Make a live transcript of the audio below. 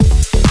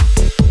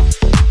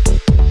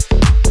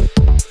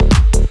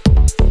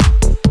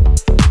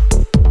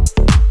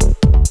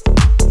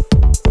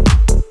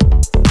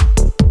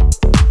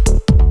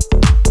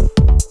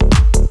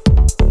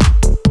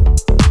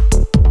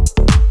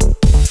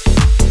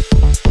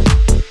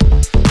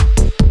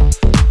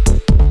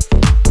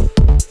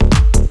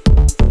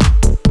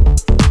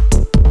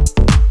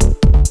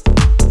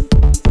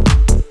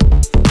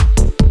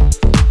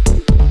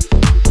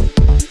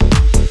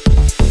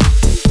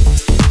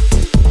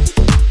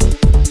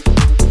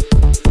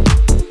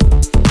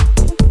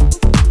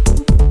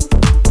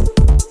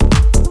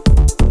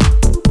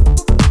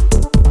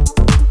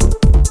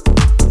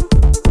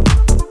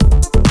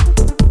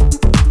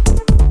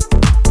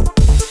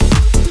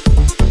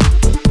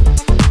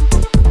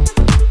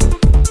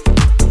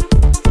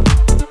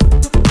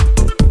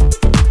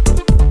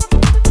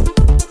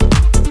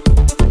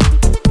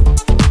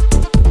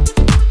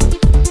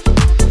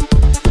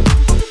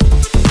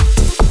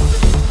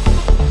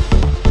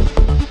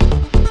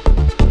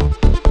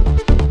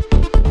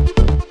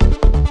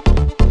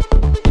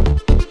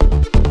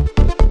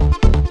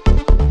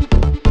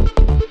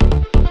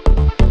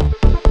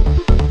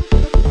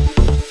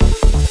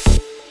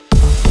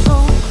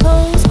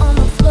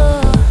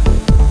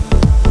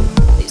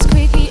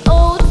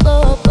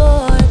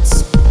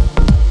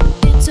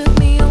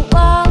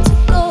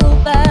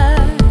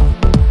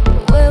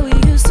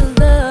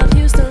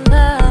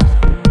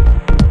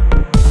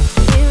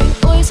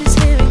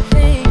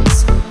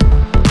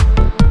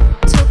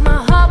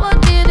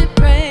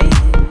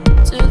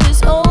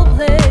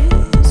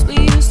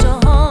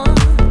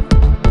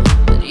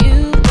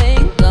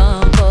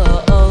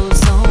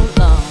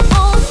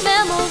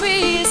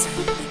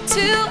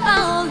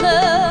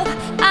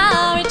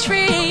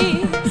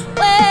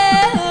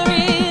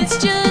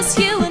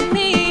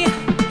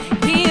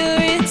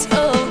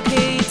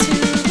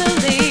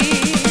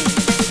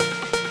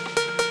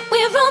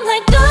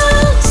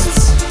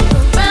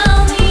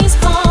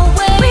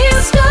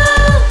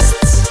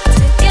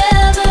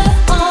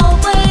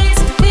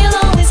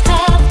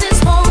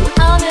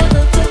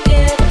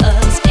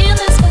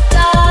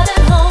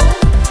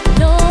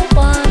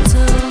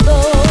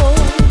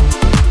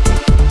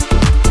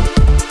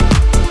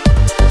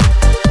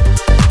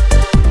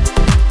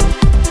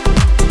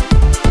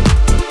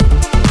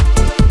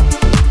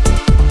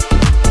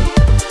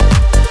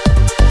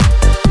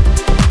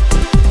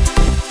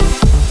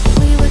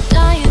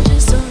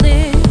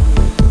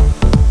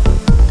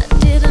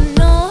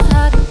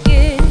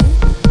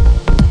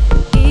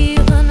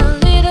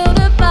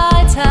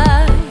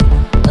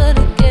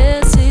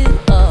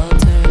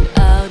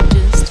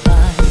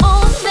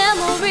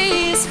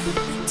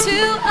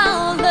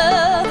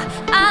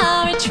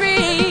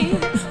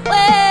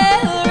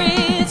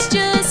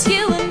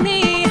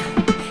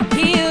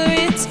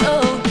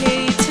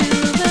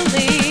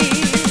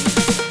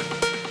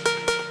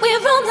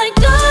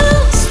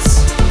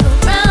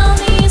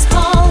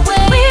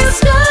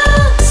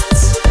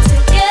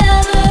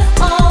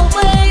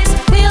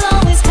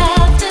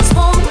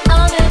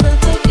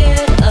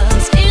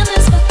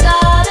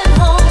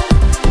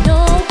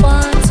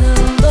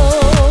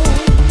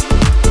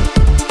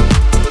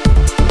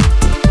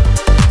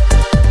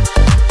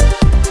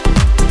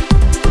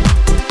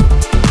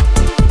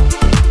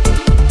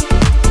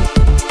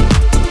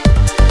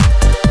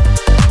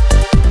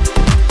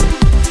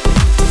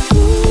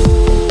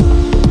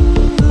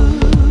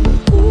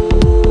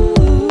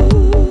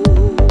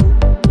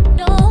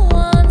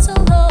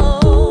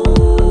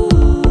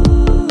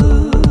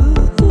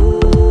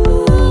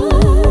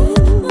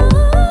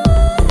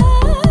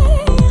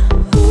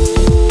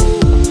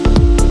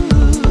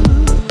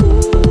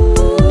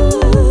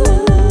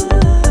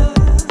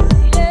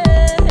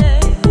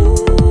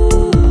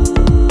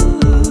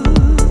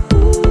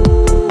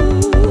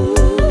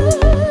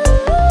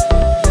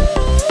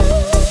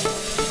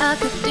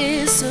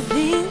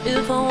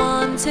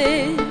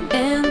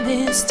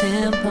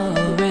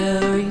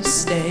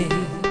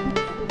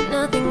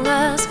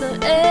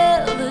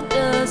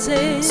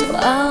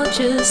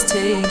just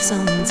take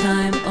some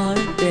time or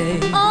day.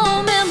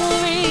 All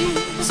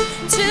memories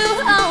to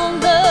our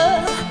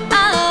love,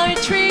 our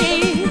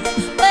retreat,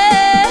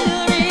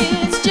 where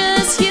it's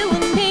just you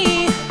and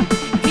me.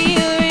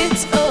 Here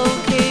it's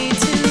okay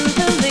to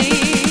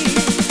believe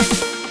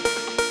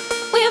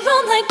we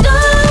run like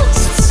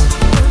ghosts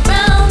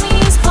around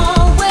these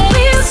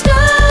hallways.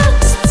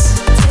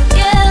 Ghosts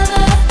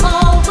together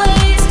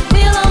always.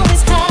 We'll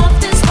always have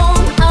this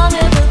home. I'll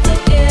never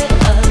forget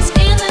us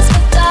in this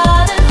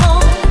forgotten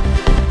home.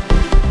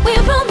 We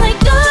run like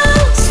ghosts.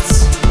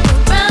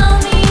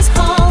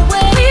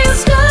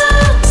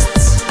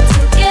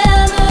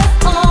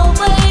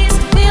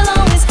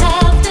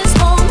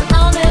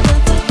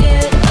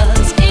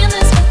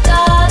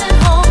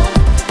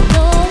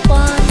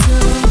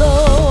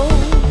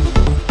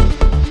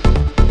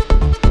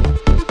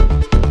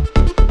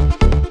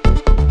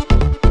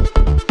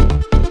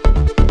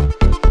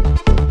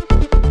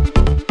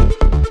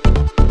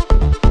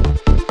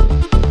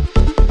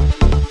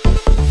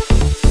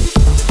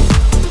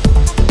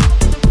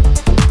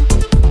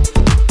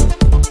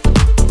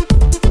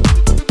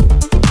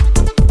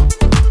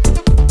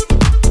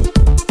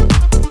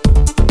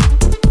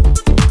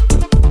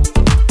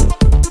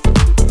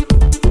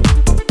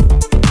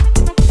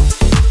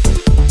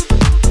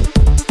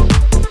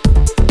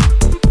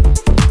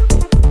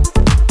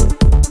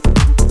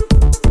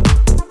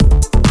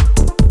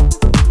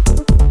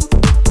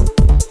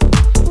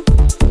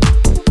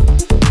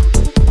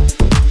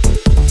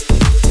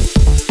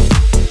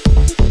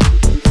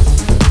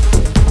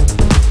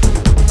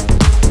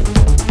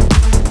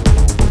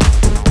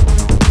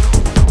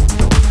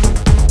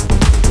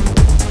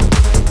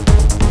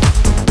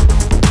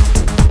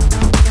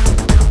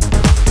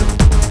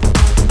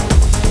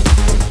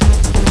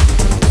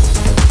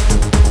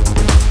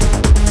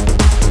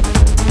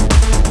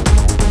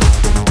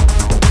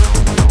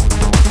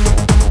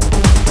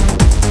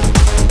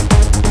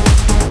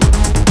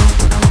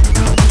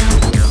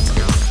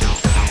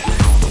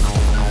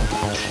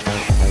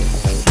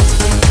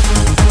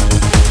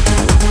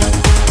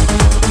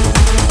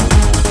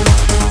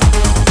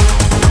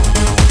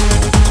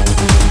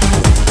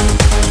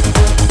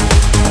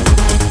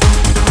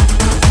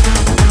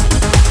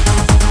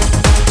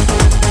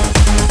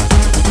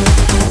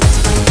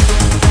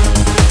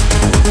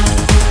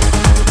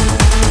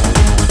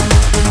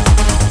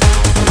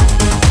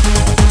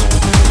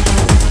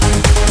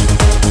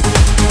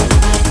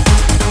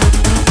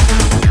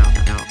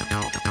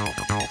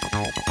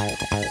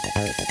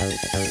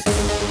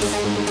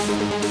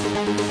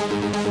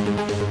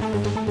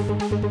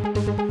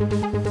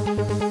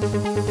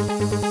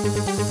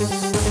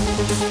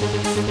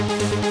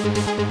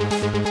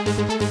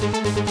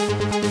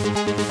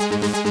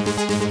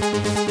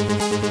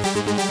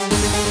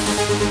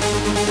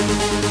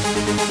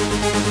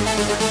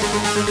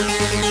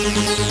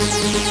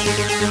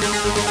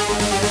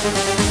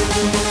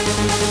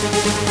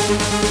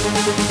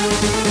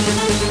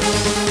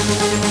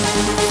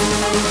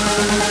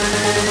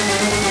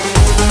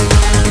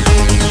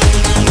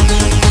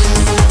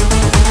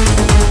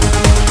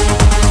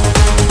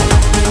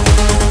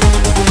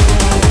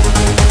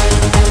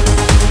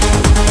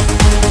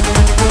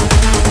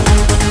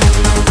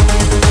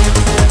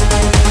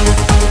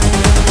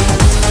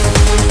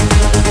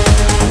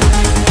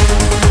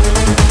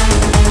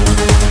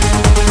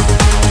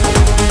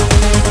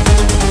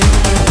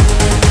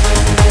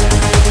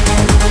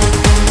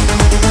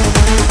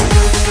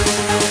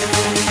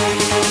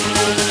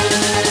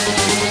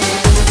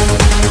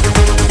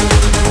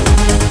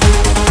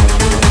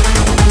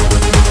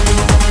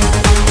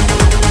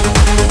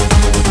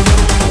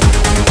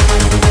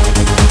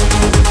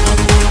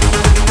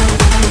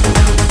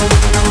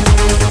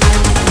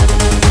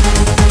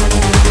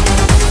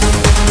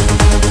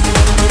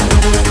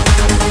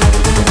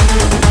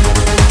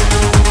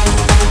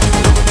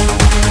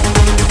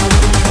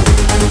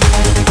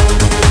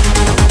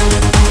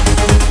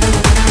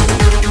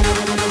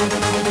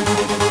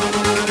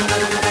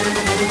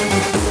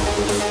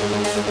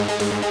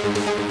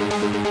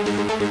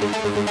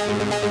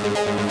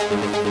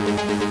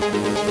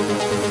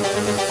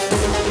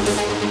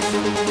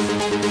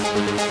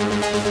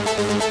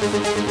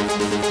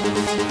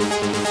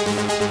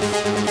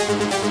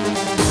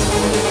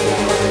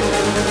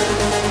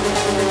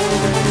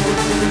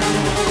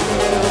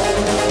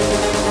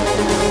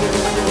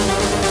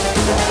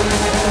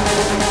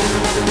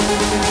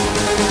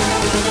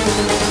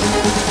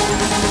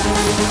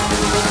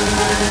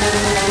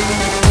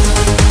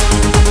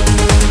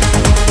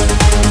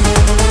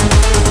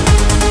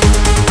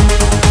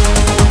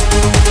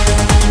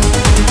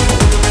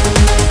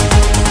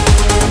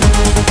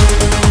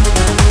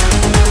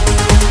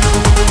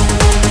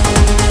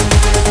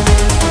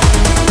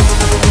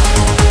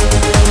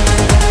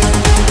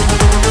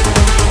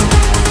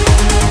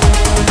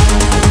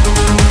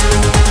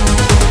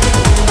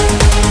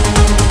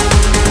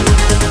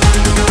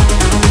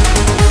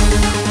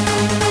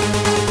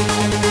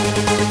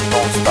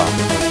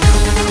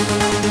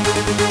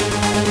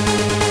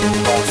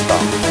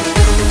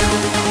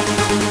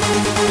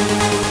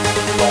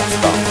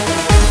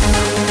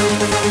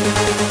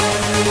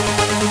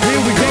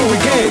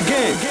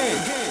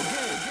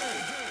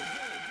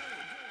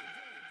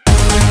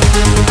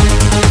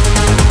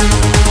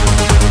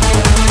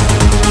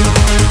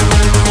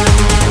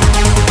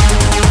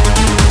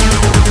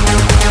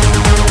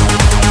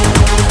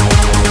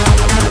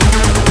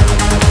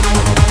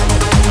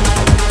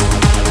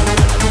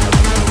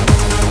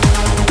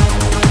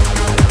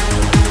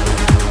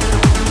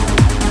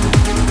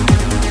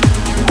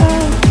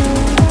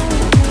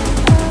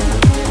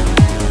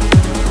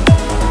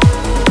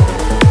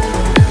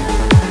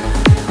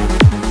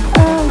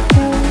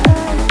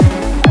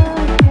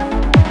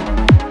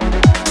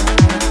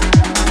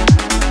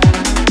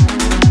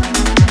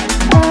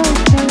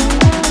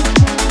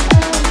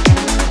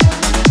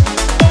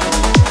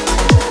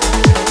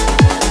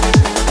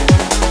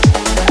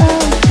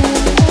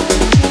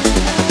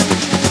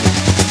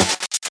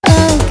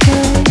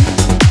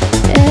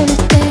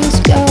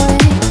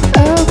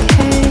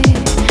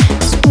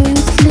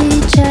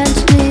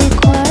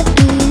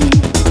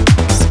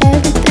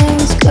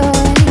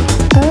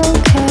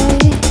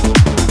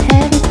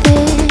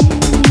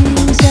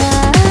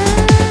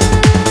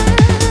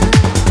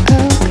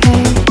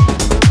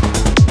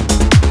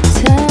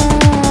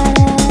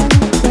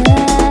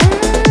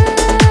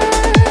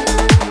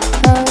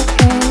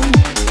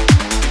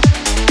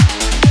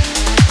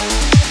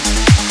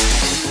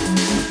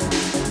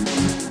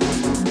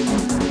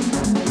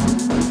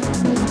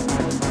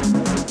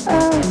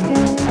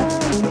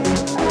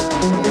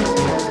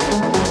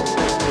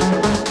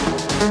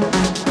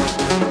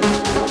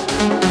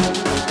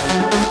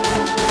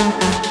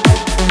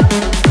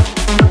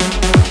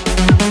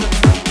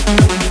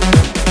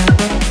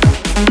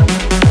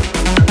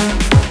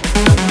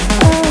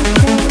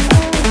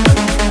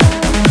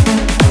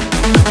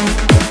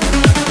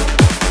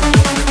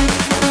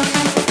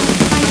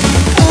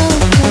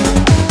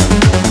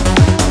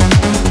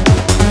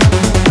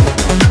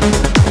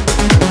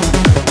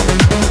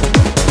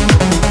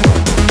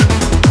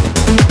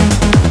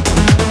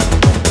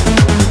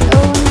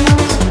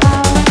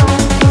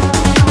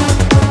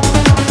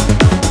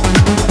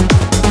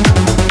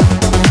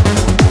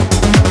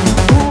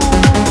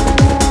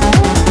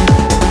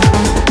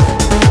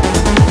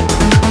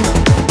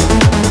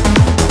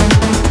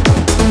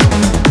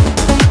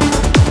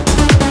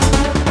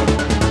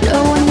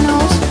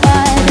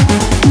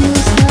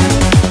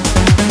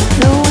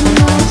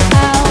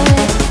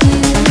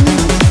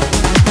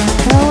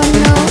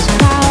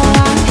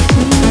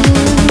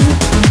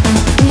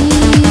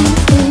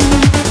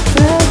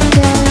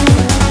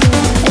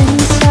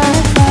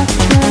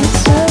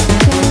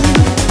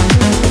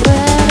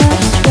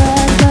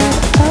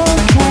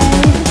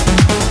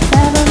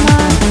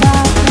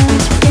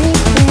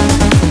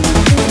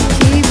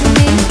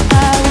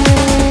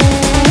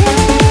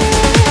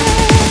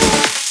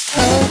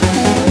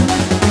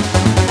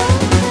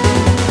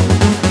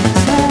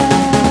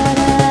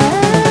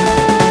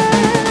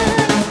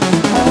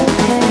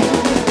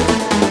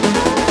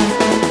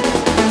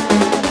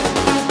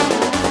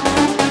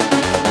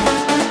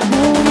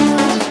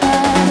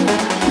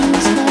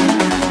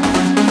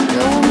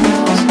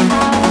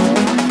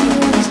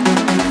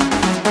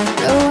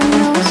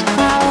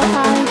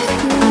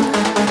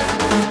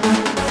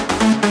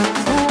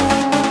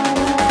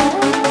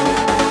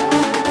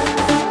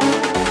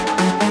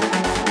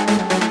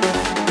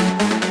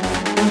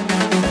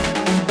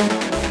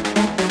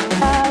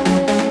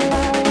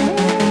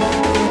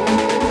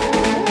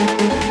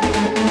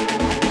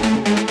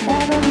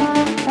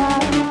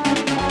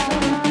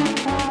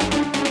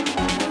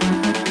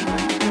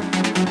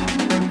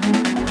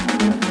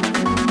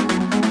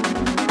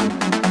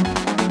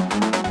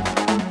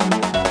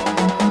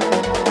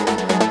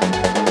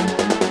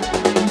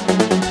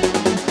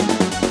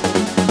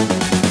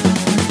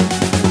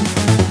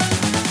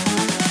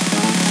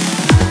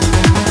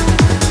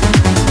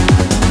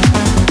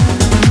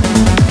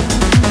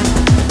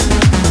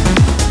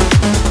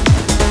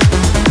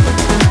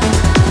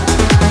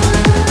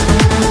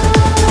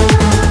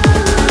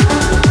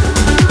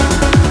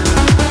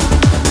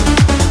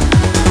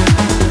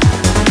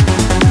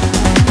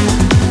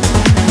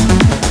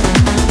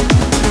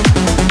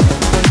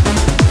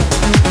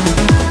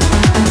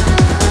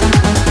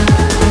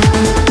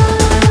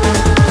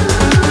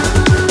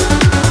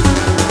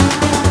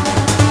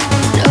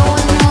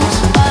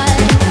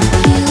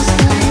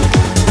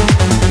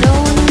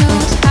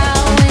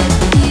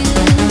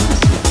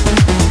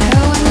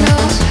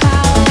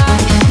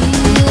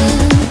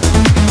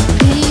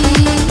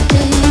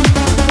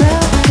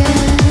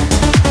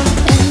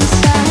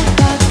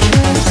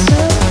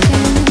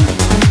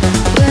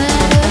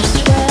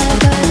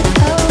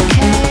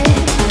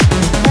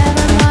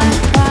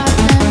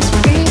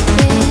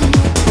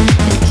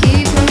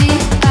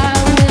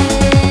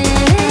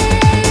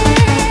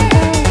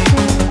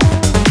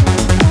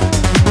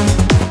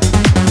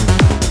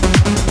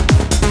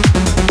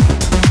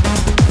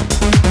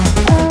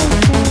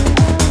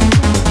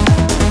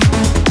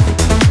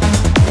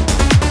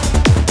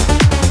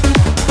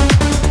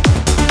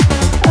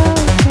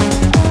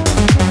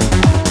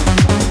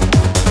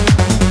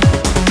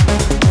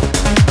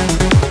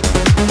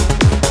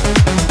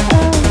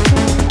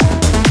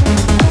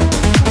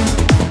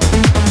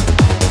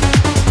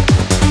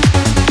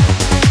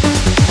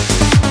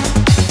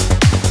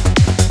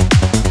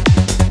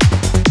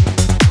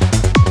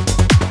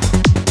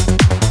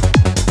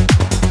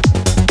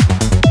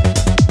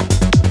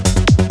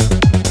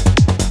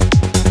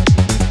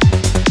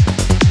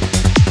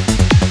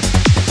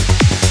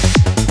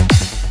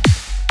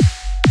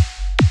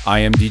 I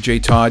am DJ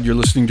Todd. You're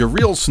listening to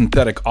Real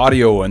Synthetic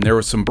Audio, and there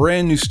was some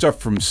brand new stuff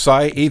from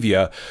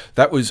Psyavia.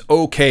 That was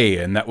okay,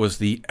 and that was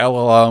the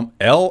LLM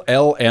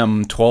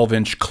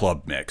 12-inch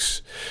club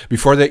mix.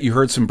 Before that, you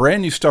heard some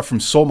brand new stuff from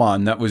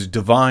Soman. That was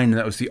Divine, and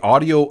that was the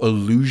Audio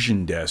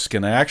Illusion disc,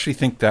 and I actually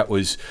think that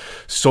was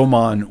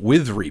Soman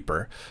with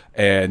Reaper.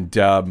 And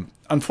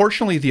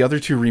unfortunately, the other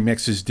two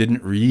remixes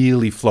didn't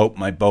really float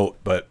my boat,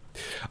 but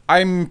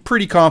I'm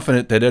pretty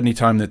confident that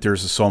anytime that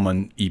there's a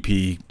Soman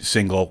EP,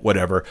 single,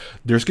 whatever,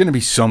 there's going to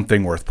be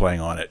something worth playing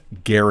on it.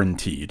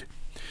 Guaranteed.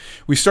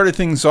 We started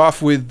things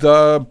off with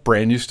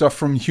brand new stuff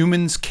from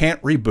Humans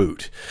Can't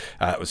Reboot.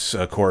 It was,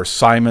 of course,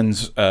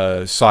 Simon's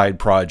side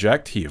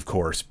project. He, of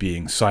course,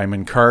 being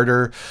Simon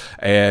Carter,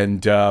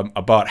 and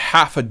about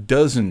half a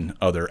dozen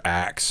other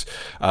acts.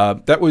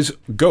 That was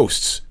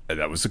Ghosts.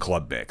 That was the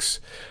club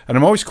mix. And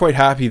I'm always quite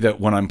happy that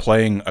when I'm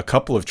playing a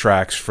couple of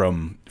tracks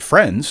from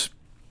friends,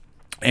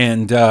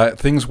 and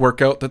things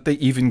work out that they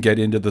even get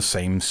into the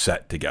same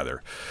set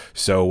together.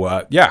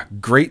 So, yeah,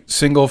 great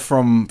single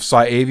from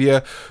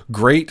Psyavia.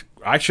 Great,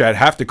 actually, I'd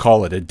have to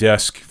call it a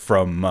disc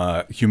from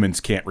Humans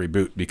Can't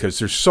Reboot, because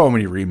there's so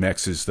many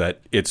remixes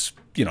that it's,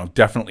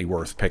 definitely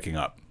worth picking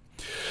up.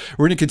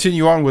 We're going to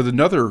continue on with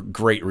another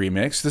great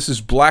remix. This is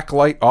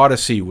Blacklight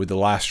Odyssey with the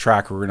last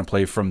track we're going to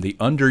play from the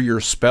Under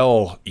Your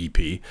Spell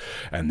EP,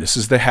 and this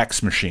is the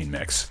Hex Machine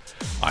mix.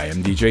 I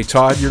am DJ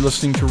Todd. You're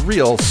listening to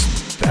Real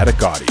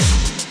Static Audio.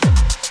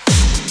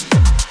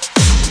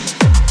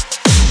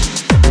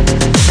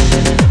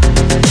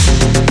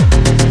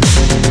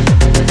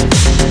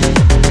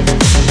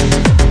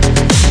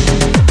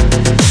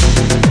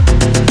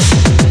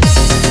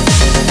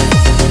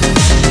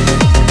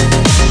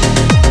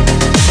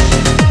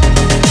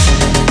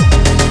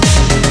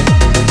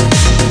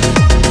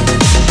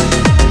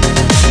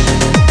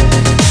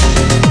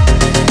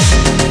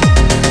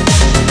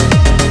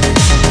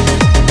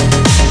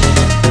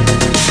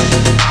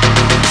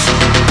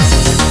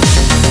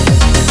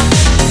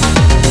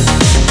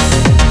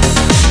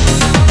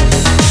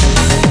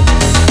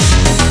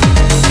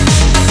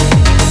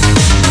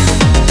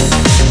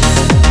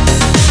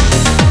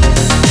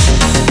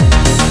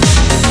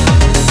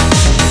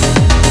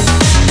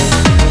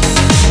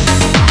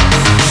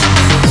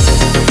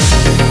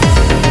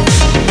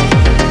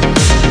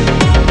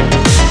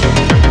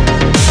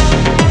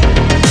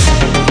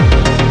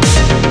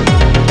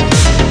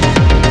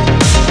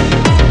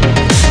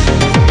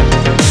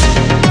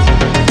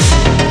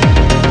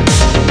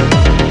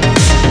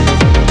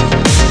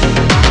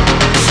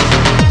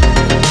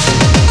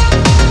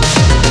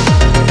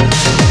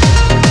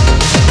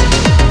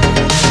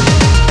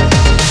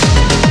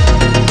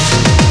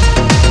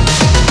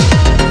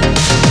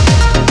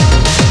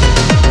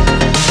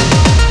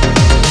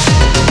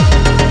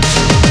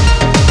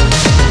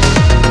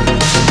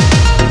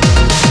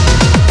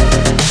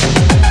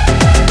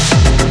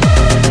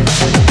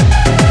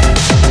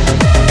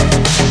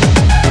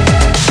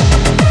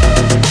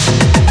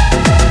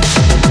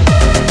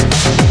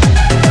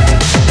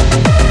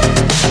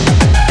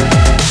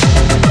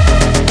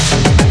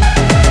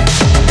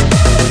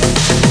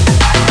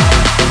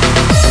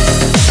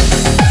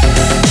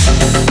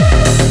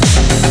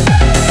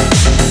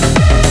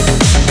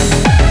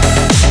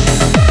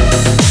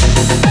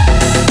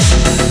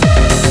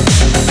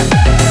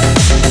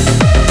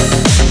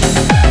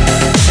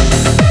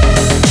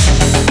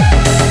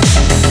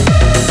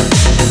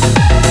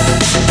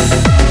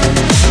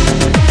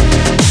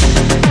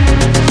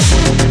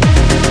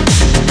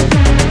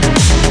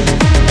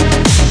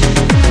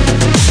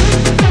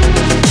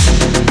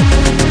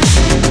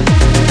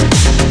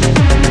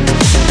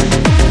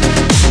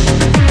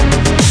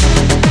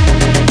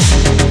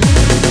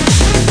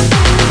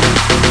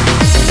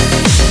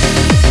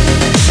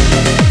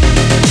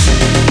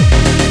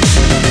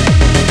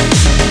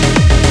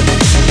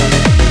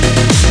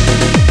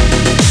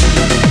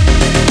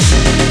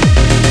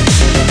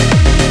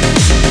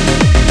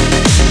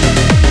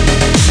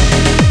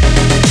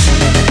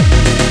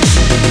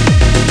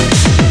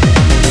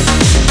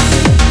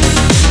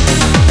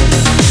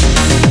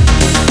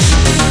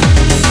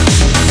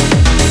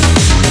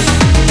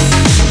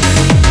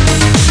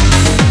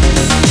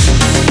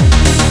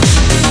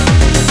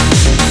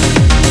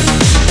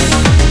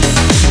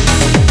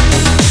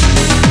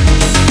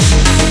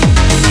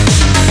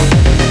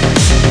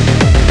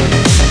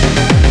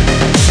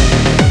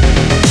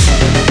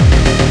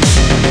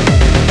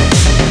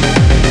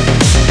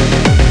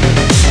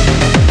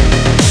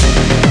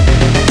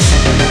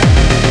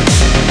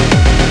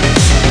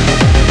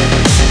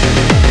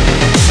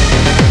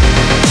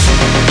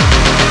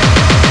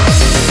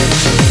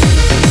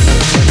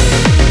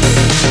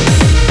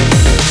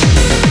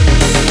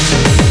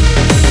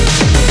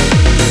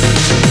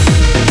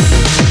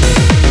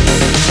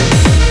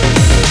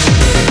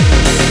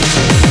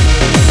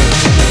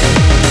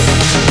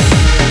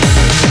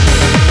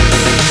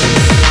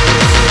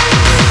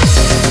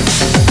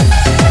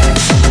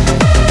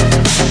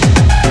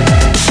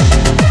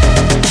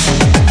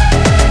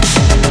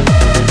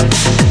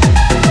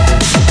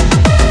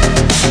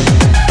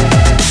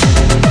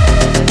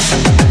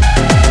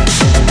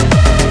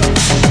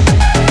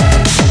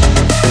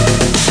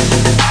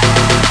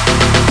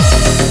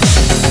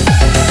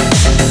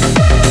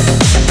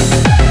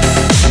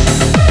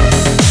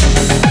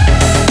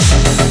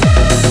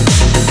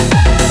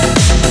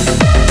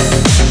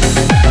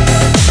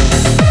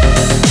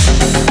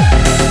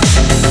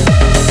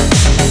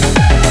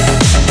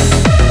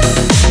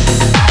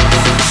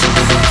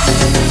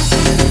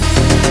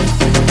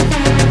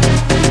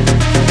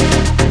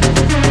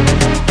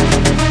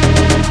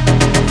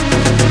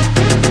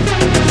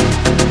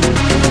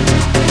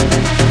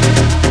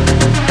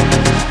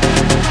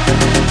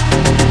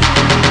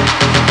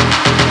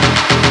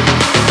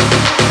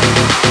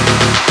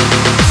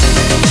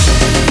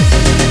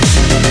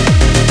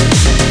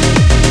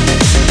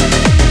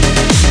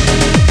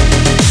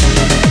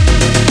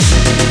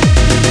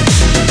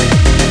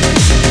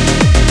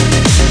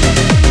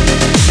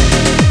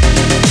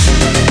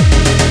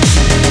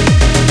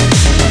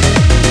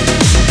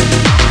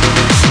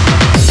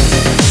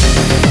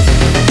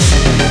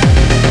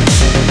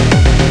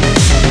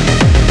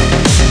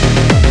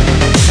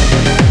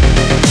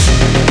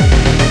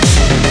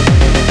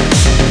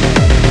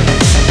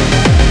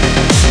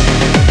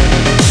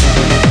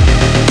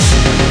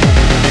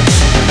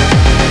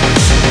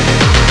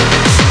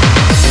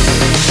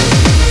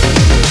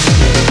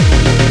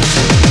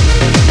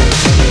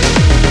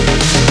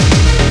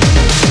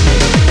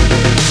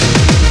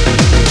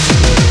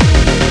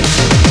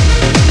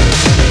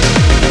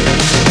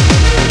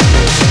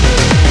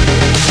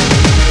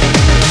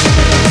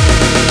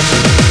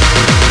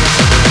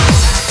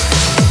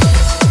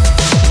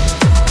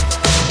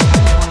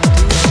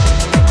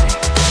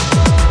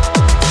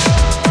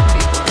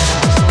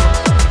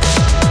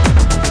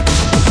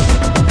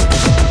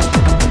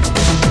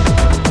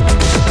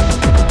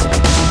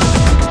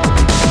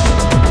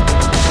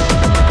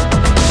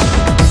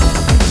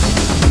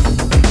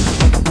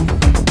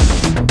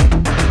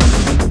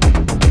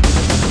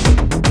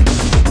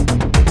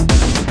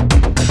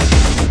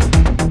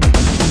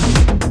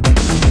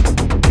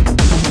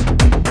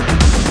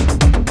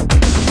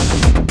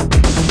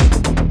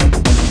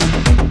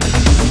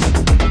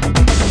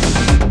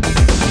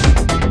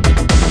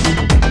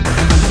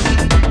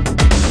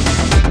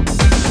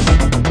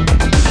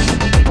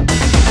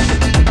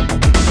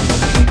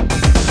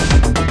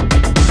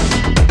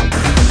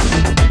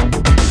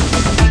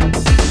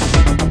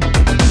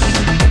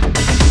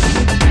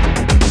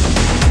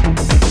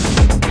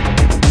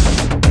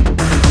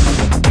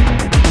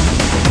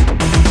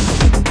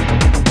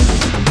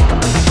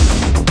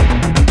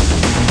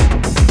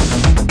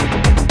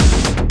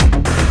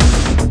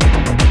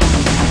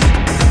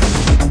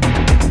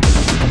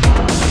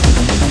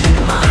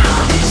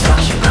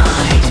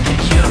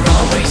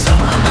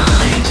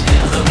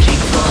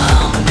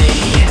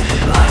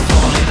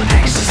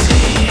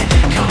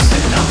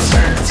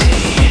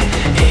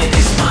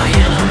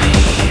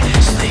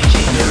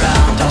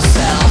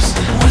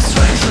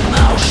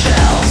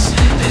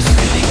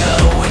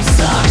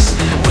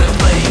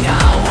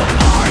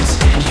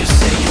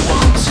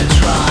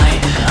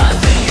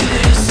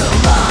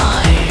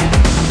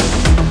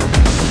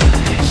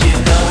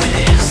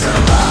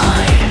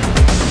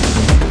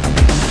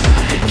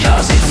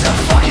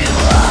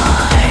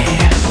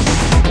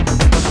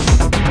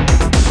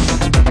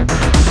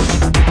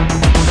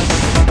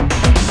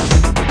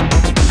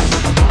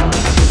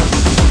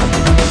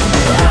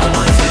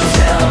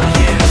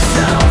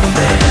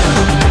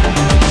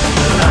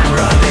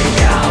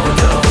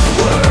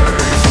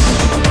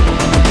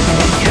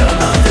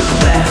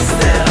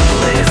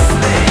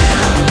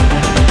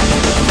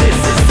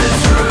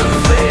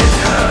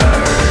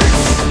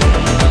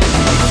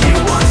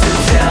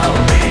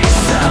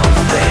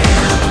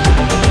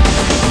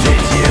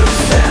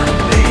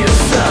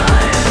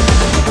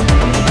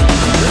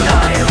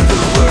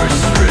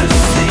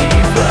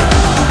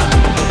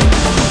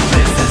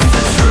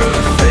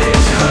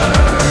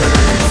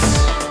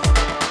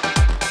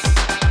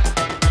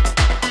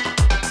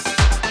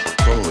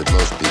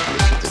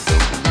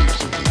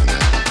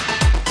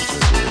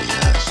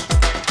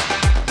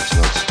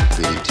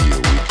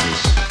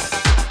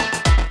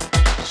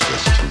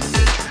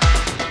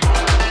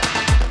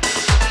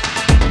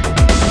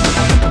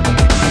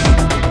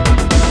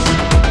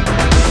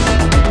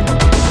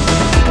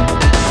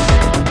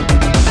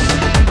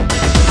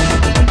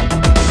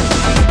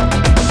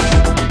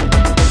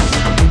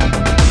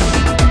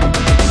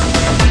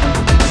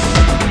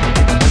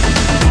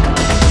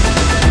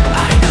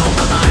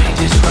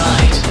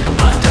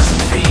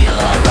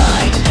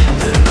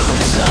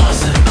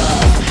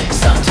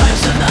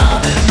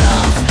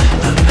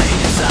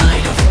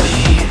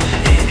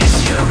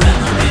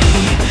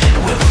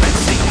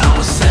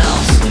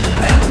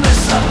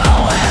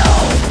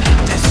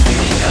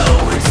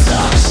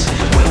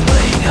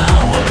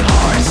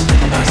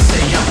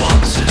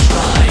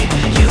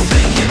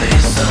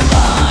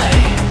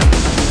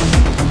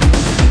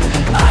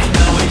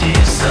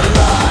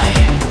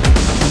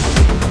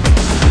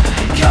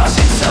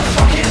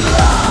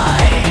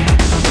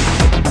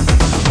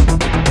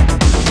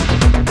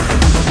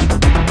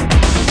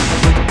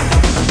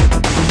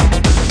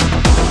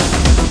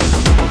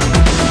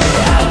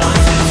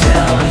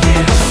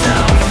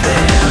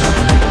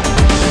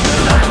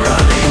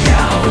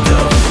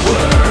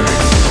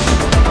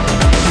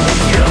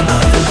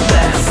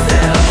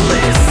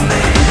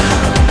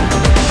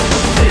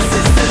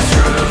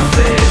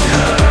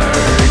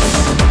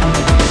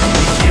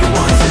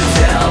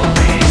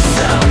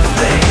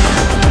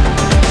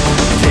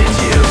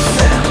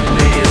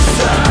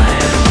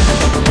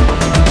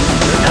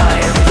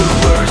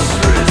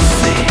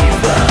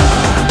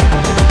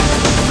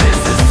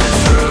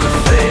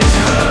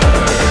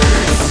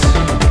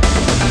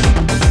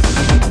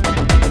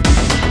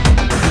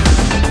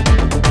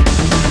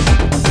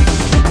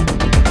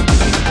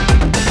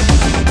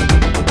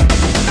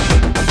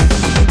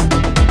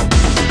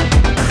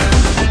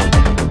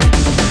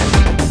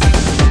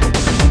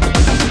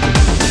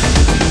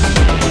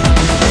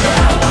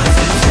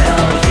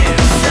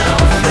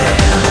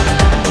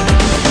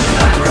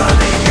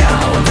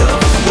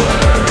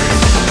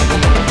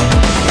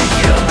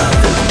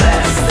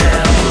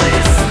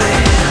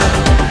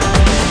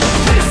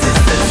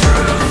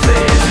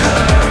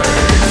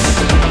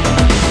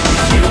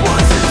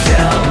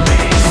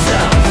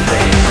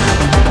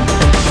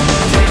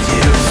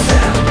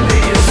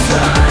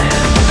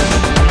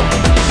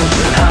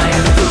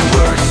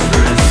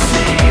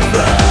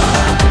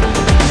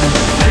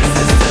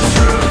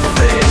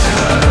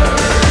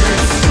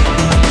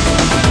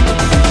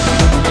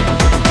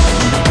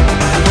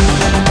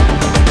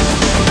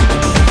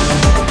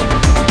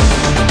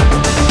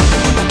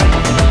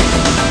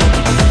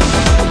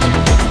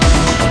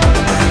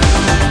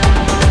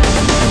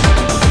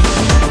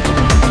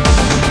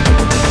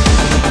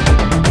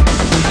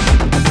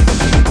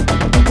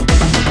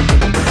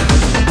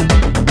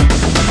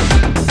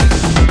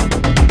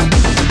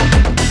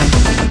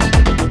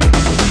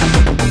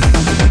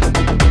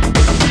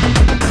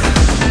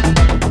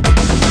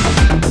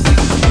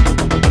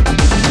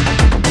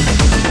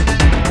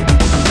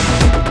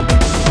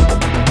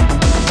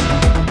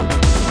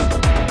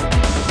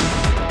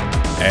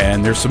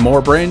 And there's some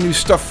more brand new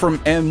stuff from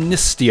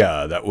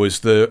Amnestia. That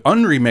was the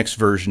unremixed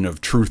version of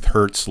Truth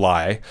Hurts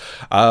Lie.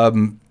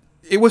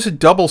 It was a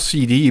double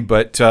CD,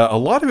 but a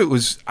lot of it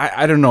was,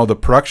 I don't know, the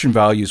production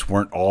values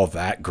weren't all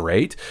that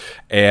great.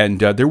 And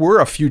there were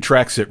a few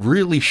tracks that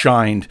really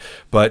shined,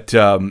 but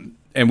and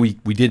we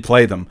did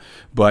play them.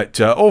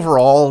 But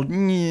overall,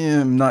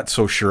 I'm not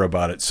so sure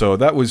about it. So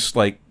that was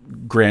like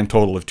grand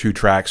total of 2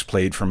 tracks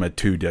played from a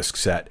 2-disc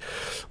set,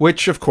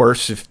 which, of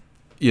course, if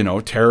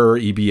Terror,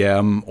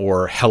 EBM,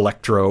 or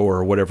Helectro,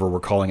 or whatever we're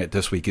calling it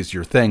this week is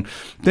your thing,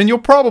 then you'll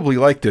probably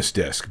like this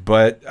disc.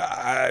 But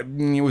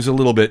it was a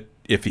little bit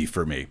iffy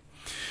for me.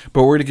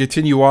 But we're going to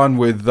continue on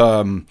with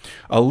a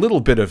little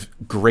bit of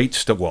great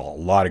stuff. Well,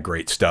 a lot of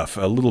great stuff.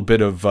 A little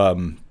bit of,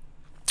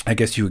 I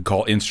guess you would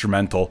call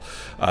instrumental.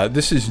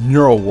 This is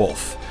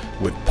Neurowolf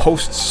with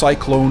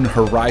Post-Cyclone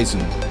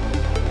Horizon.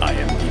 I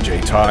am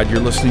DJ Todd. You're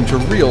listening to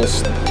Real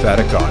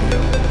Synthetic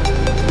Audio.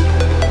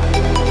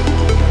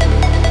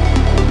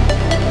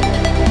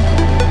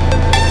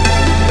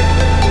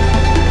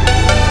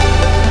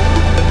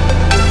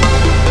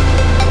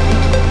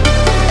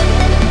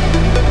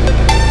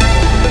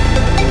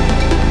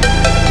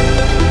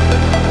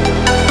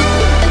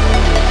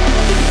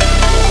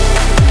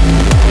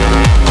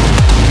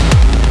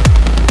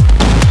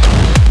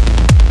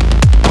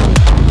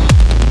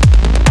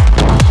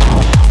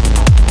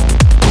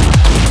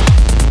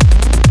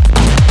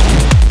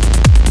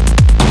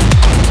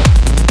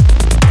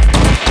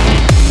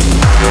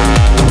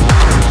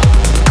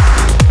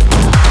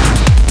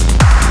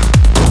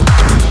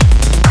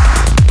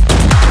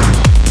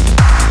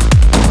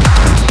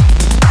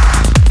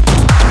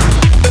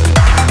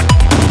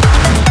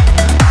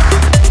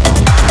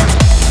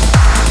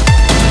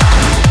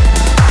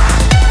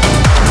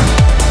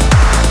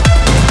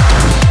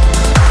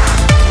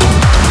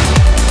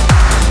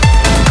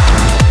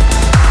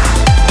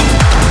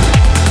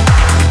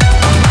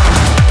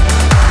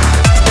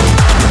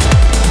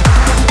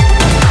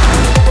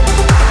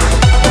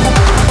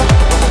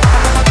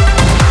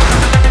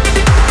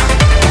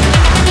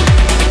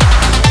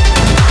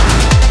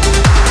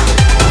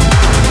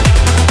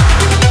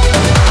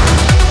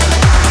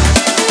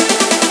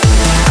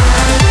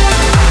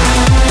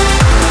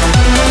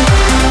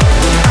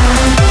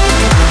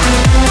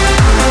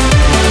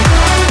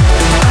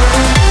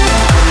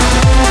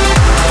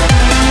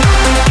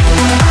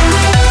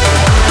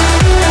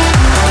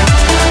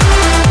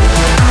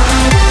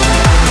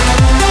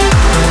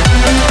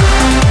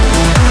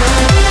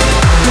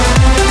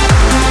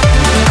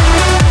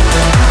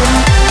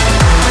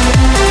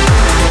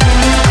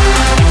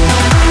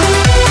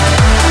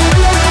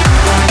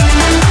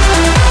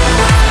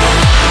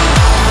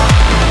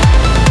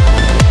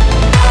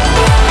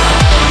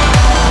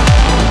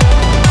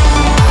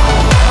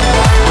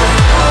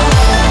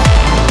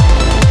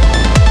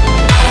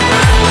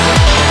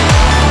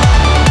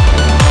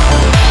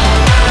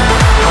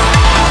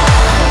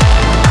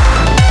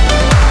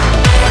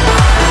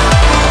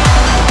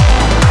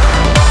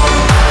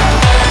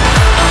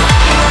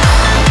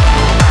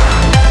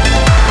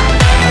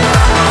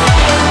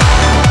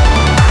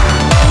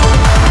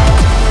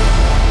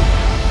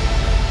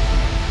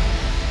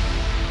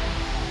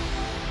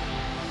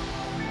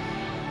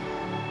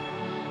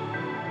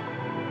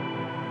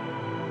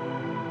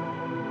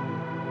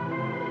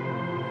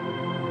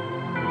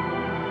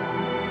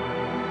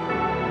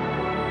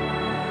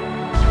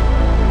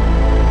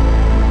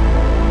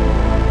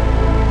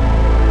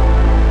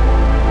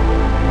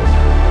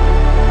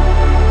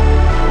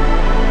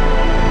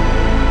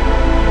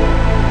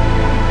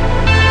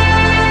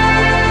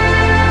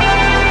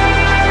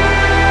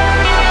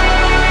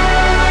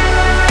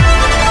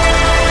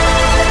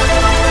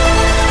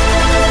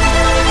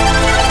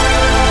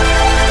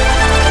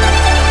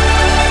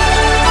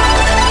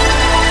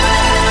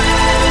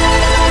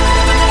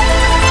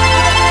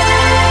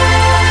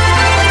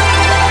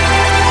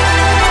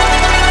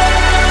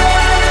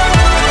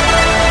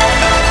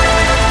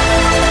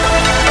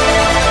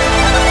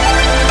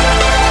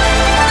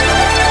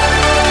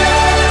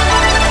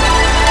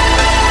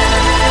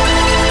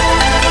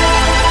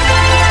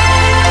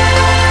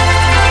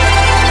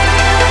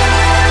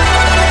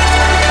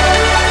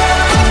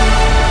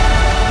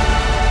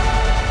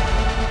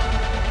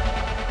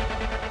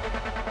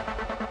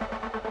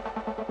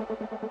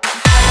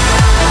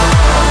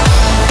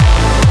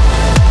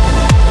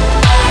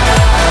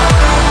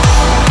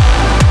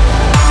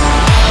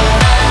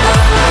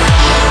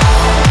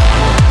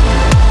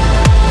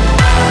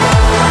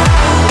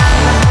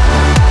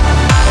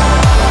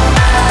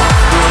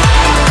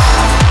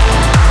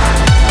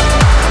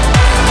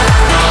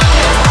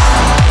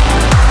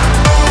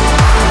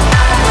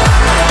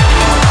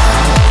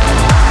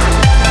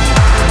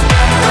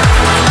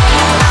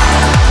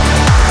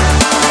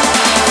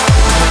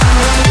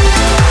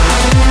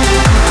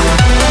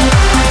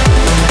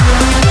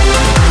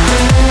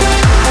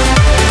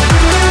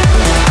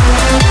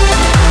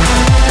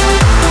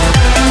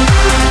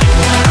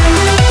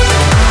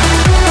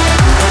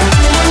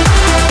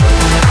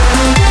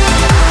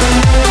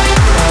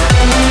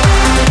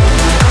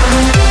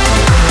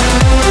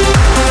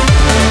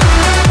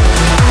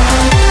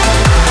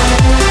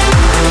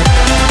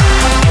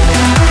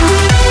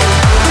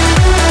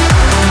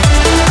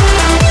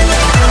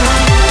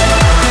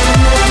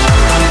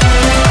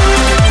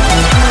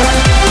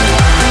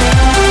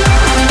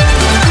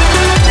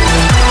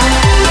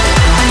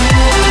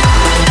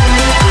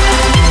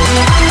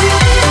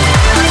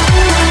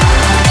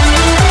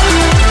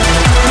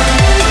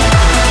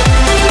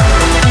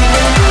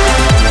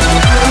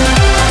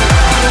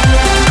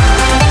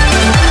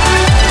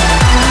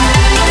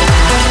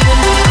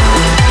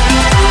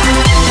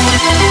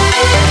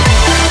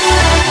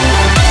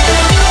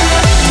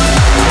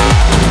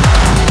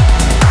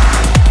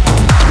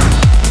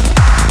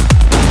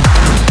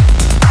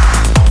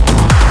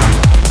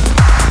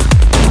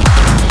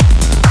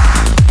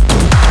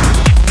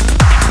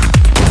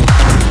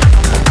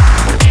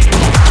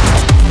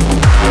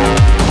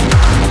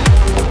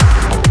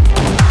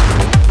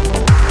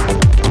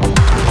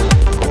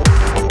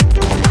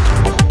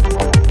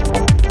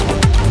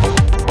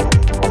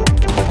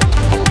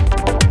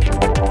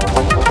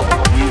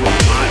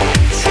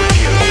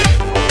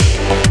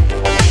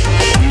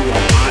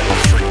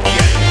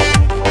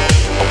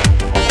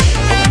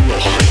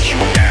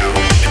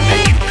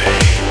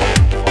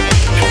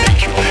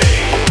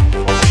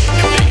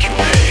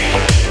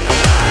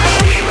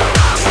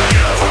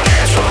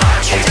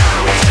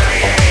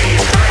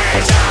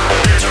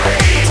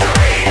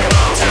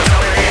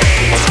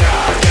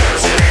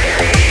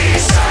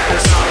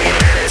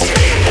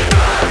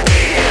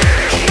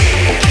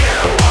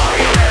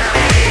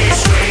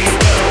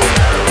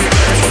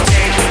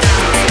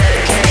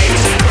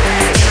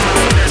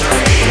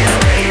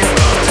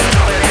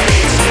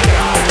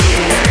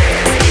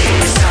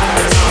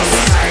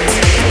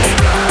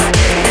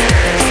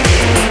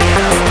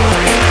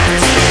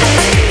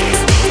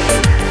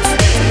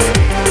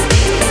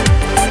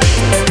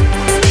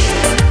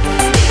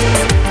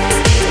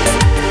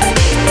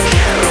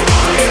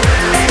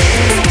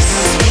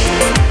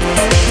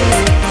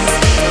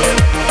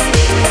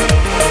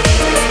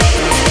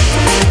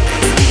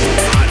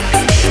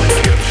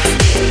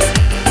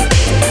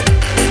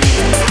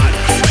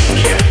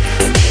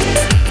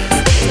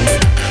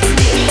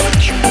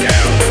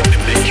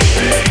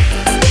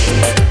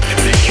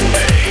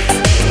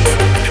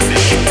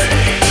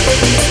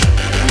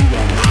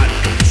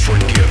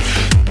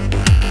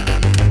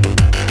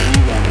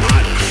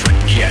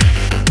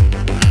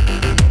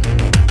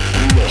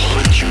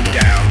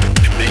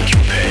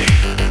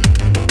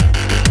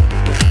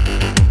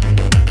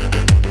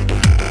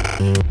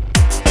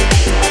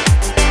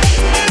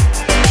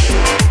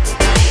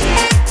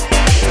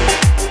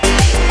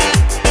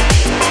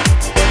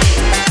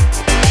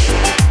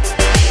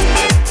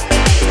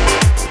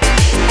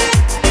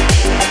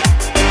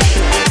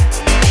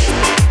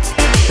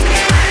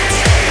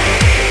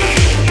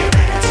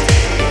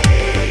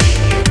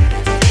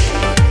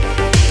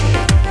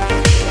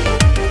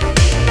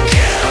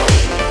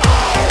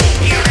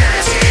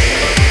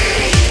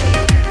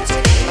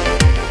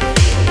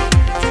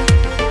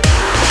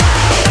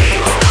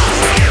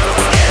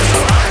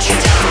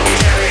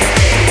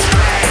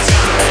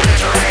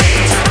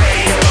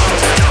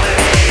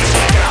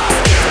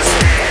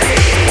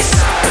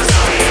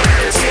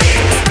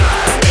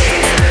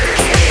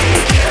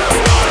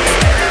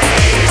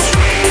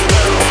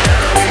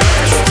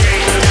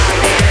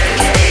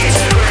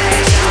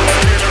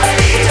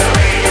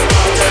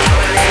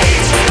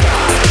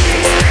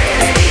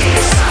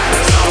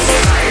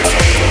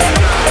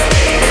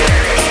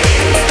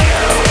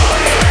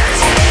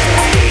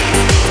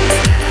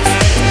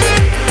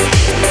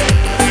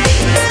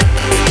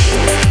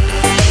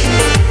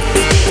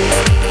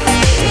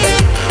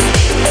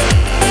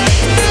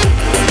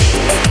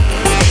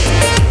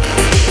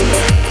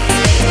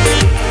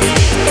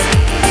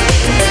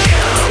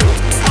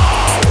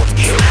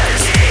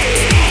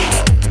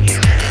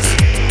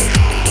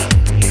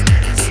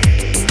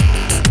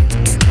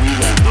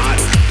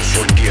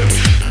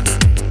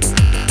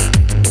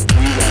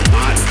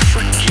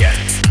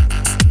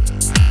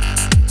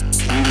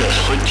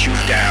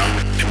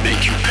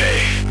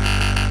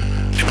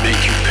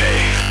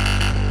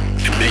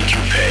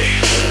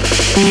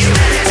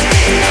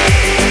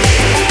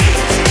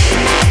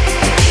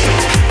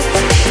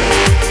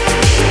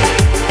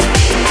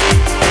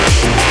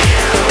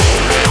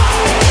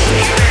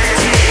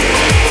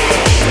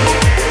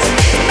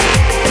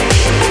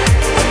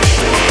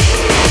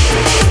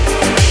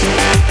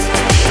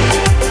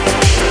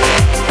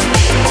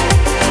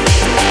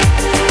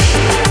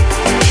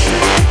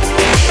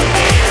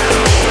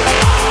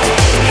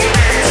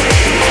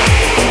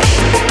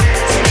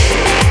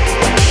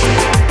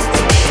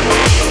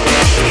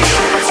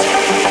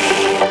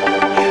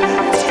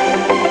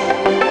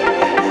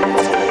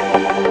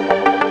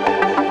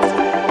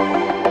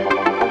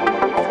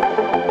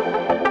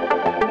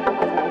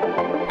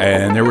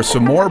 And there was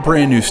some more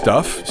brand new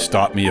stuff.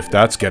 Stop me if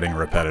that's getting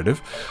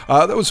repetitive.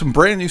 That was some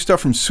brand new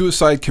stuff from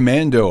Suicide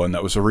Commando, and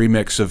that was a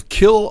remix of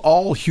Kill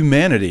All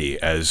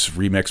Humanity as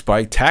remixed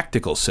by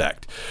Tactical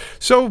Sect.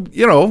 So,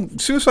 you know,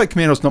 Suicide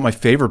Commando is not my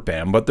favorite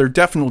band, but they're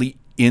definitely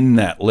in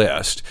that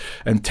list.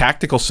 And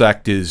Tactical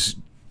Sect is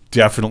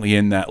definitely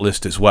in that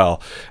list as well.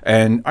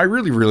 And I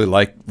really, really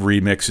like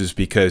remixes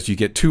because you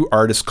get two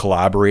artists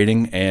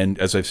collaborating, and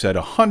as I've said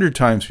 100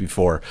 times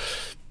before,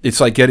 it's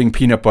like getting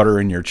peanut butter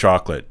in your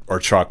chocolate or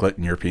chocolate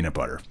in your peanut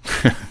butter.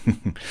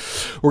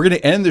 We're going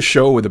to end the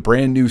show with a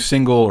brand new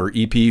single or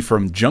EP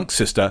from Junk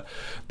Sista.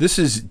 This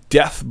is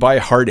Death by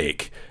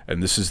Heartache,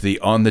 and this is the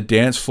On the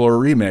Dance Floor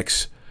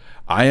remix.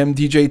 I am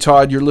DJ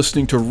Todd. You're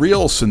listening to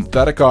Real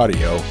Synthetic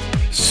Audio.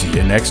 See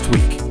you next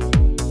week.